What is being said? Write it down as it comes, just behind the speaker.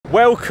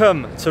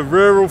Welcome to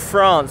rural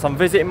France. I'm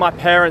visiting my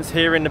parents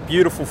here in the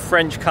beautiful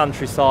French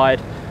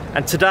countryside,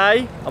 and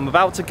today I'm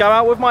about to go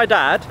out with my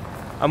dad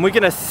and we're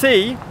gonna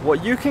see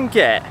what you can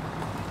get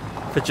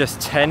for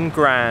just 10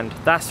 grand.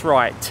 That's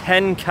right,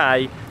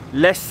 10k.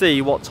 Let's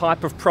see what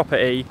type of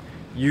property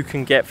you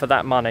can get for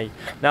that money.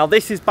 Now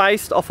this is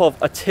based off of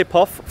a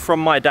tip-off from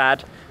my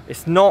dad.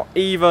 It's not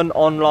even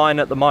online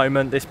at the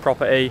moment, this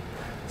property.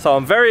 So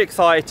I'm very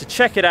excited to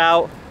check it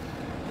out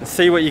and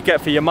see what you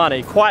get for your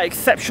money. Quite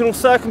exceptional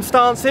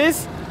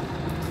circumstances.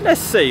 Let's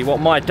see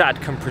what my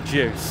dad can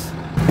produce.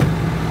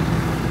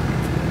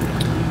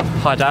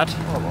 Hi Dad.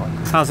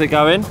 Alright. How's it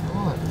going?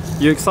 Alright.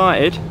 You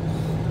excited?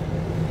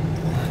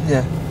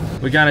 Yeah.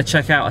 We're going to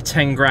check out a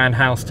 10 grand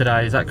house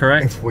today, is that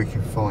correct? If we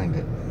can find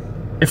it.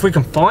 If we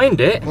can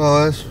find it?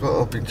 Well, that's what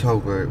I've been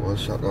told where it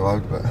was up the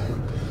road, but...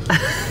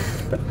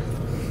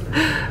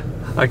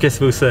 I guess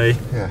we'll see.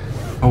 Yeah.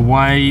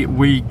 Away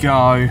we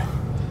go.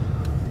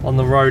 On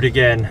the road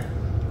again.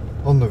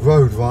 On the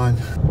road, Ryan.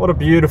 What a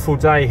beautiful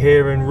day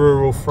here in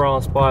rural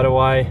France, by the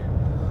way.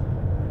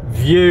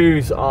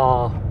 Views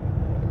are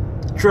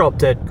drop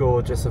dead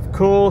gorgeous, of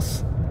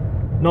course.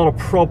 Not a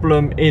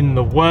problem in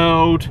the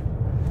world.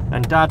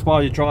 And Dad,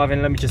 while you're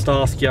driving, let me just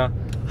ask you,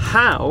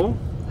 how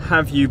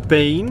have you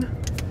been?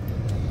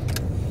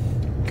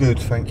 Good,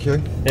 thank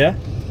you. Yeah?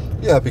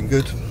 Yeah, I've been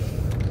good.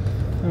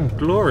 Oh,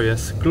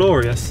 glorious,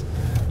 glorious.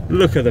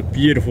 Look at the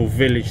beautiful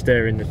village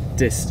there in the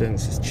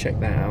distance. Just check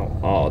that out.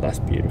 Oh, that's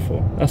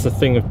beautiful. That's a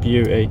thing of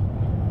beauty.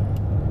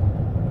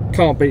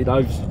 Can't beat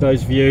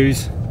those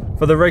views.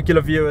 For the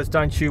regular viewers,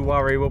 don't you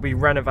worry, we'll be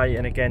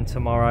renovating again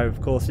tomorrow.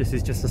 Of course, this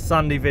is just a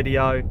Sunday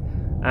video.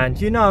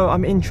 And you know,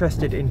 I'm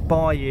interested in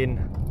buying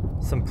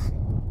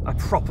a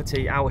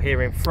property out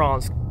here in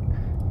France.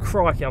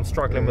 Crikey, I'm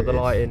struggling with the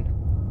lighting.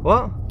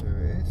 What?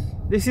 There it is.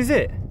 This is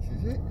it? This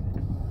is it.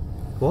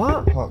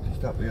 What? Parked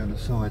just up the other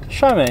side.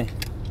 Show me.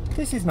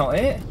 This is not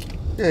it.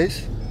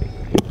 Yes.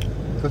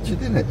 Got you,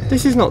 didn't it?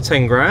 This is not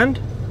 10 grand.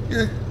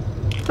 Yeah.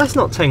 That's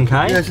not 10k.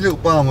 Yeah, there's a little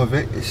barn with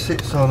it. It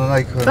sits on an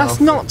acre and a half.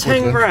 That's not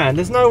 10 grand.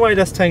 There's no way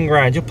that's 10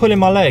 grand. You're pulling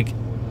my leg.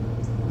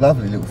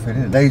 Lovely little thing,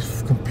 isn't it?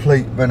 Needs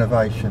complete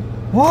renovation.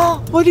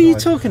 What? What are you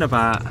talking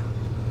about?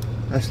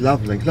 That's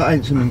lovely. Like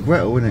Hansel and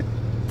Gretel, isn't it?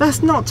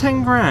 That's not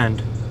 10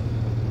 grand.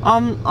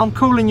 I'm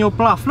calling your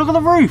bluff. Look at the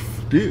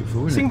roof.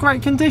 Beautiful, It's isn't in it?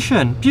 great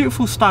condition.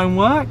 Beautiful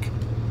stonework.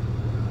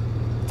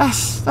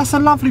 That's a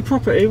lovely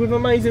property with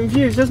amazing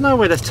views. There's no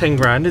way that's 10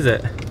 grand, is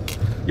it?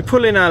 You're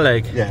pulling our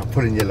leg. Yeah, I'm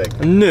pulling your leg.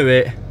 I knew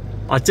it.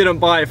 I didn't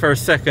buy it for a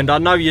second. I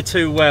know you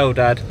too well,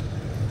 Dad.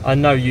 I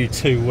know you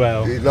too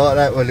well. You'd like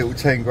that with a little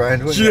 10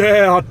 grand, wouldn't you?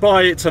 Yeah, I'd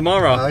buy it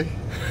tomorrow.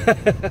 No?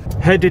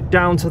 Headed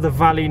down to the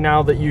valley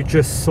now that you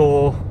just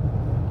saw,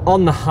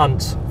 on the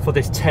hunt for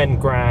this 10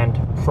 grand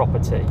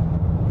property.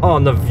 Oh,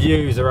 and the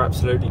views are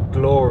absolutely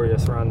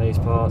glorious around these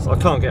parts. I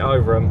can't get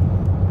over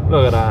them.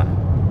 Look at that.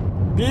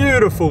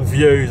 Beautiful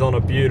views on a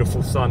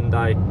beautiful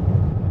Sunday.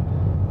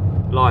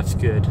 Life's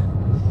good.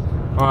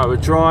 Alright, we're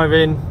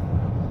driving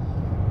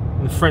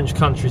in the French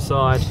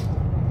countryside.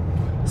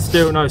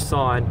 Still no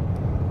sign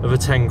of a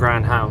 10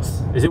 grand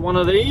house. Is it one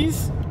of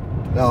these?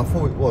 No, I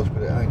thought it was,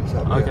 but it ain't. It's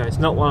up there. Okay, it's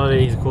not one of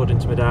these according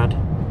to my dad.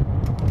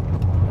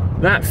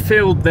 That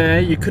field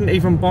there, you couldn't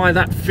even buy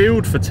that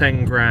field for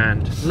 10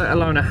 grand, let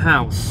alone a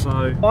house.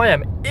 So I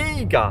am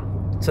eager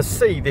to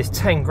see this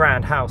 10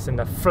 grand house in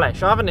the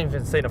flesh. I haven't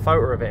even seen a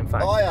photo of it, in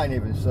fact. I ain't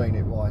even seen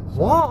it, Ryan. So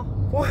What?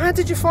 Well, how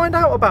did you find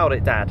out about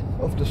it, Dad?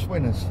 off the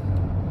Swinners.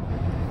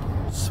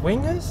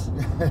 Swingers?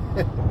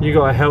 You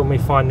gotta help me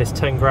find this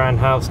 10 grand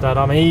house, Dad.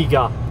 I'm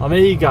eager. I'm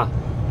eager.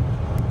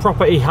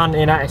 Property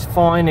hunting at its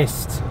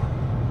finest.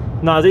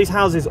 No, these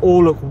houses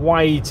all look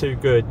way too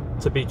good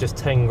to be just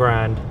 10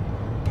 grand.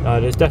 No,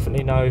 there's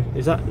definitely no.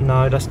 Is that?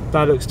 No,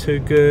 that looks too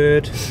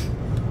good.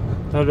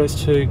 That looks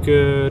too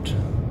good.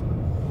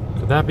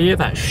 Could that be it?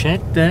 That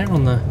shed there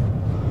on the.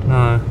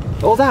 No.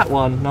 Or that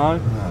one? No.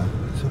 No,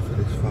 it's off of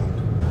this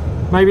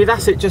road. Maybe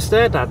that's it just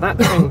there, Dad. That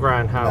 10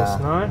 grand house.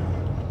 No.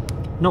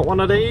 Not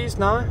one of these.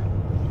 No.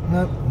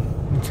 No.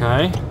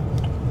 Okay.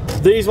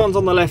 These ones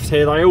on the left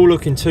here, they all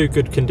look in too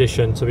good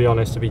condition, to be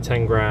honest, to be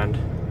 10 grand.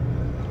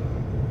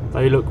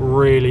 They look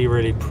really,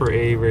 really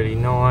pretty, really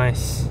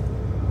nice.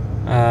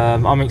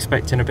 I'm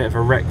expecting a bit of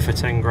a wreck for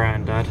 10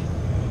 grand, Dad.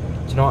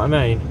 Do you know what I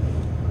mean?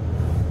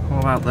 What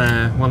about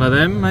there? One of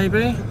them,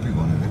 maybe? Could be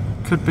one of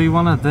them. Could be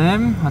one of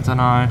them? I don't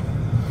know.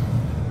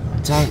 I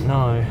don't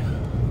know.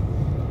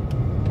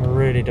 I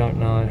really don't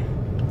know.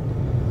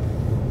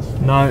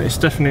 No, it's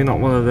definitely not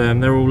one of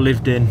them. They're all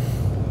lived in.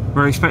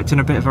 We're expecting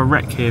a bit of a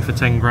wreck here for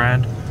 10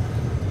 grand.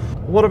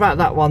 What about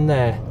that one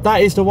there?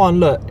 That is the one,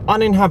 look.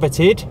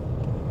 Uninhabited.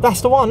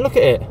 That's the one, look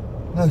at it.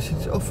 No,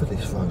 it's off of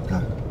this road,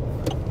 though.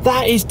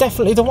 That is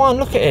definitely the one,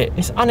 look at it.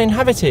 It's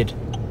uninhabited.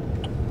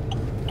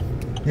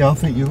 Yeah, I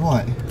think you're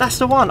right. That's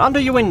the one, under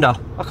your window.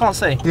 I can't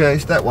see. Yeah,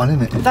 it's that one,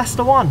 isn't it? That's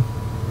the one.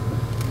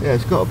 Yeah,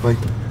 it's got to be.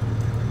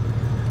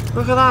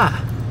 Look at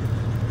that.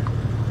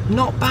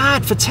 Not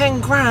bad for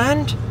 10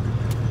 grand.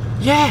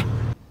 Yeah.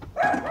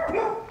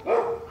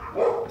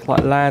 It's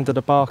like Land of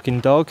the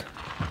Barking Dog.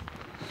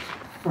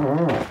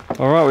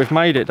 All right, we've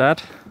made it,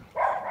 Dad.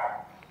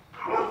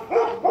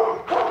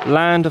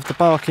 Land of the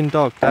barking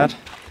dog, Dad.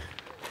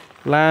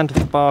 Land of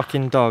the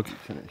barking dog.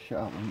 Shut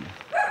up, wouldn't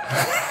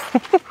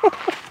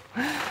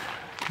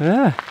you?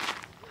 Yeah.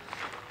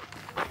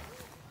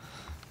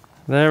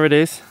 There it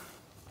is.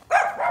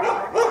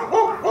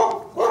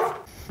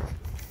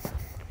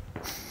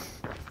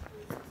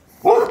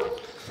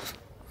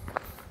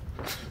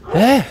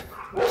 Yeah.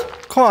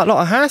 Quite a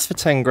lot of house for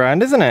 10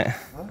 grand, isn't it?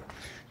 Huh?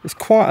 It's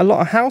quite a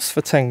lot of house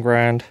for 10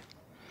 grand.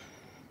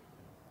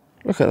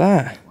 Look at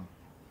that.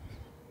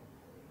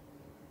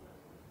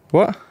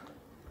 What?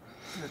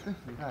 Yeah,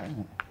 definitely that, isn't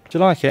it? Do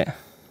you like it?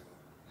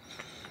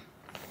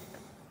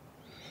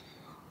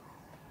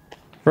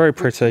 Very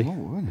pretty.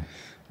 Small, isn't it?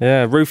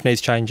 Yeah, roof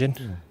needs changing.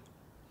 Yeah.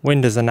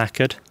 Windows are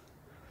knackered.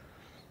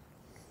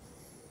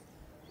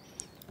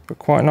 But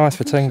quite nice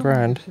for 10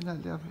 grand. I've seen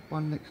that the other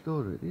one next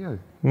door to it, you?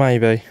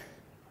 Maybe.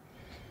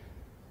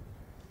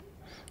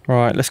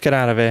 Right, let's get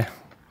out of here.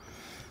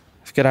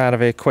 Let's get out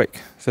of here quick.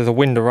 So there's a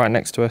window right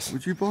next to us.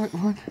 Would you buy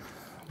one?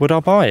 Would I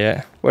buy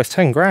it? Well, it's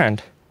 10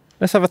 grand.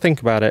 Let's have a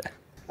think about it.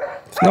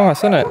 It's nice,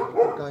 isn't it?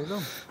 Day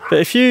long. But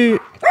if you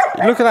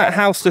look at that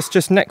house that's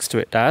just next to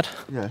it, Dad.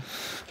 Yeah.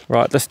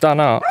 Right, that's done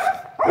up.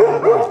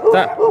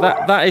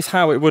 That is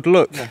how it would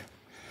look. Yeah.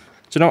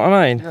 Do you know what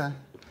I mean? Yeah.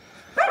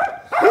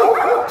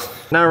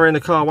 Now we're in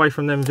the car away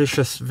from them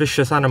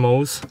vicious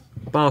animals,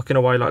 barking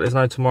away like there's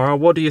no tomorrow.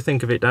 What do you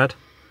think of it, Dad?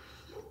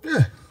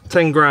 Yeah.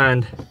 10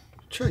 grand.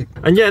 Cheap.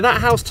 And yeah, that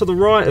house to the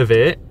right of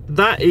it,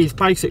 that is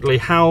basically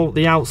how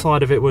the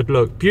outside of it would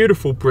look.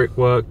 Beautiful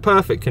brickwork,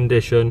 perfect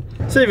condition.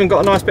 It's even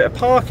got a nice bit of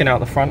parking out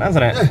the front,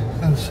 hasn't it?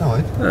 Yeah,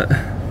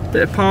 outside.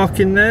 Bit of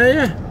parking there,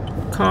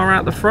 yeah. Car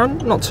out the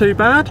front, not too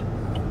bad.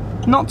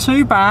 Not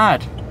too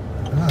bad.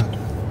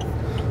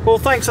 No. Well,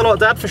 thanks a lot,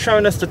 Dad, for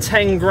showing us the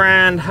 10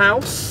 grand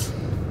house.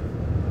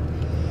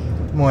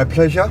 My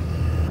pleasure.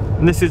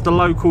 And this is the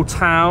local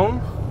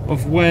town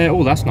of where,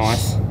 oh, that's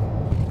nice.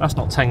 That's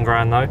not 10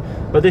 grand though.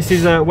 But this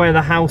is where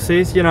the house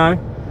is, you know.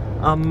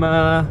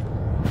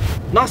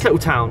 Nice little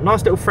town,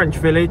 nice little French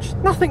village.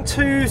 Nothing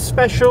too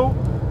special.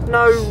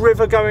 No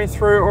river going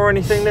through it or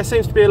anything. There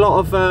seems to be a lot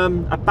of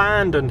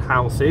abandoned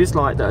houses,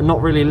 like that are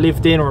not really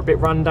lived in or a bit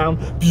run down.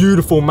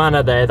 Beautiful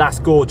manor there, that's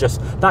gorgeous.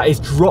 That is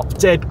drop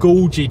dead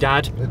gorgy,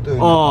 Dad.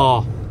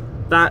 Oh,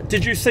 that,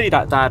 did you see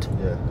that, Dad?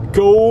 Yeah.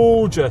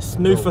 Gorgeous.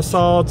 New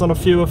facades on a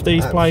few of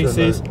these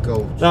places.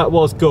 Gorge. That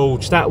was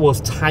gorge. That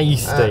was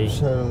tasty.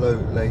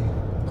 Absolutely.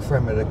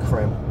 Creme of the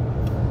creme.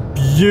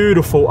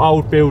 Beautiful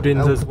old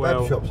buildings as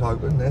well. Kebab shop's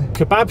open there.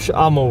 Kebab shop?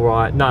 I'm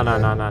alright. No.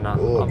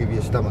 Or give you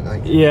a stomach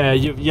ache. Yeah,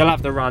 you'll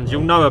have the runs.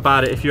 You'll know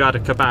about it if you had a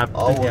kebab.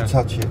 I won't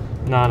touch it.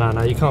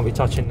 No, you can't be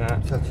touching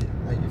that. Touch it.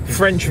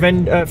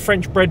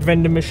 French bread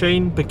vending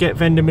machine, baguette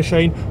vending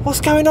machine.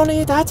 What's going on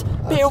here, Dad?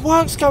 Bit of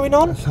work's going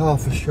on. That's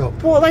half a shop.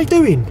 What are they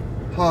doing?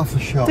 Half a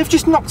shop. They've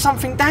just knocked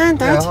something down,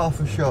 Dad. Yeah, half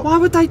a shop. Why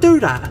would they do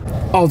that?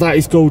 Oh, that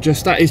is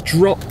gorgeous. That is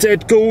drop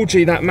dead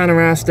gorgy, that manor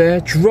house there.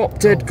 Drop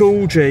dead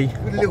gorgy.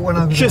 With a little one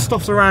over just there.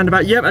 off the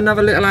roundabout. Yep,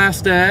 another little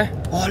house there.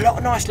 Oh, a lot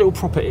of nice little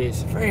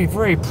properties. Very,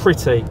 very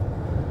pretty.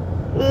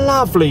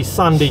 Lovely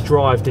Sunday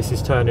drive this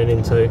is turning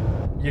into.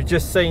 You've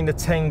just seen the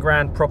 10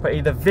 grand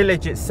property. The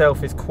village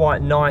itself is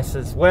quite nice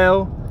as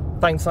well.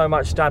 Thanks so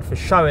much, Dad, for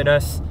showing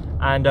us.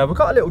 And we've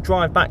got a little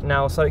drive back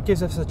now, so it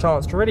gives us a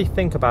chance to really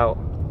think about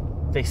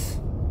this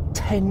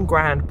 10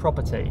 grand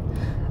property.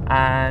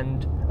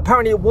 And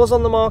apparently it was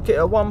on the market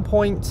at one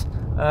point,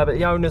 but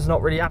the owner's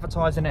not really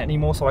advertising it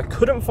anymore, so I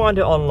couldn't find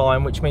it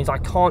online, which means I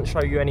can't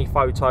show you any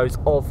photos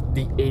of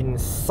the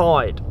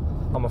inside,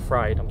 I'm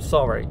afraid. I'm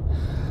sorry,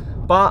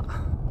 but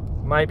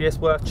maybe it's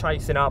worth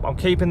chasing up. I'm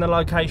keeping the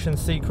location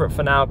secret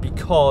for now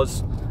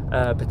because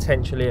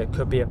potentially it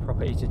could be a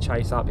property to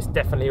chase up. It's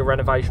definitely a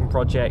renovation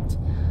project,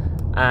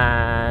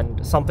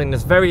 and something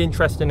that's very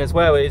interesting as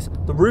well is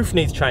the roof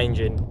needs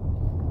changing.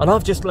 And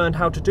I've just learned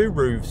how to do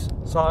roofs,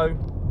 so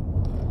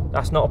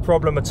that's not a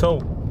problem at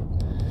all.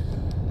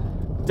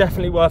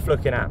 Definitely worth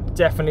looking at,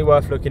 definitely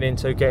worth looking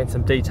into, getting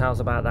some details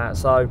about that.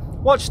 So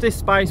watch this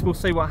space, we'll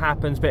see what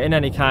happens. But in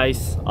any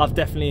case, I've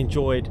definitely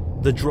enjoyed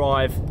the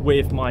drive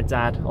with my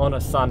dad on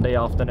a Sunday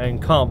afternoon,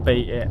 can't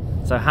beat it.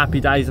 So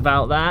happy days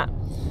about that.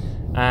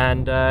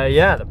 And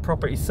yeah, the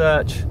property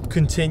search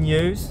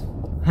continues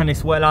and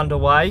it's well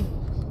underway,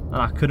 and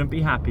I couldn't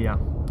be happier.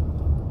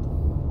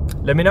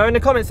 Let me know in the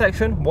comment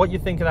section what you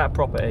think of that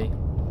property.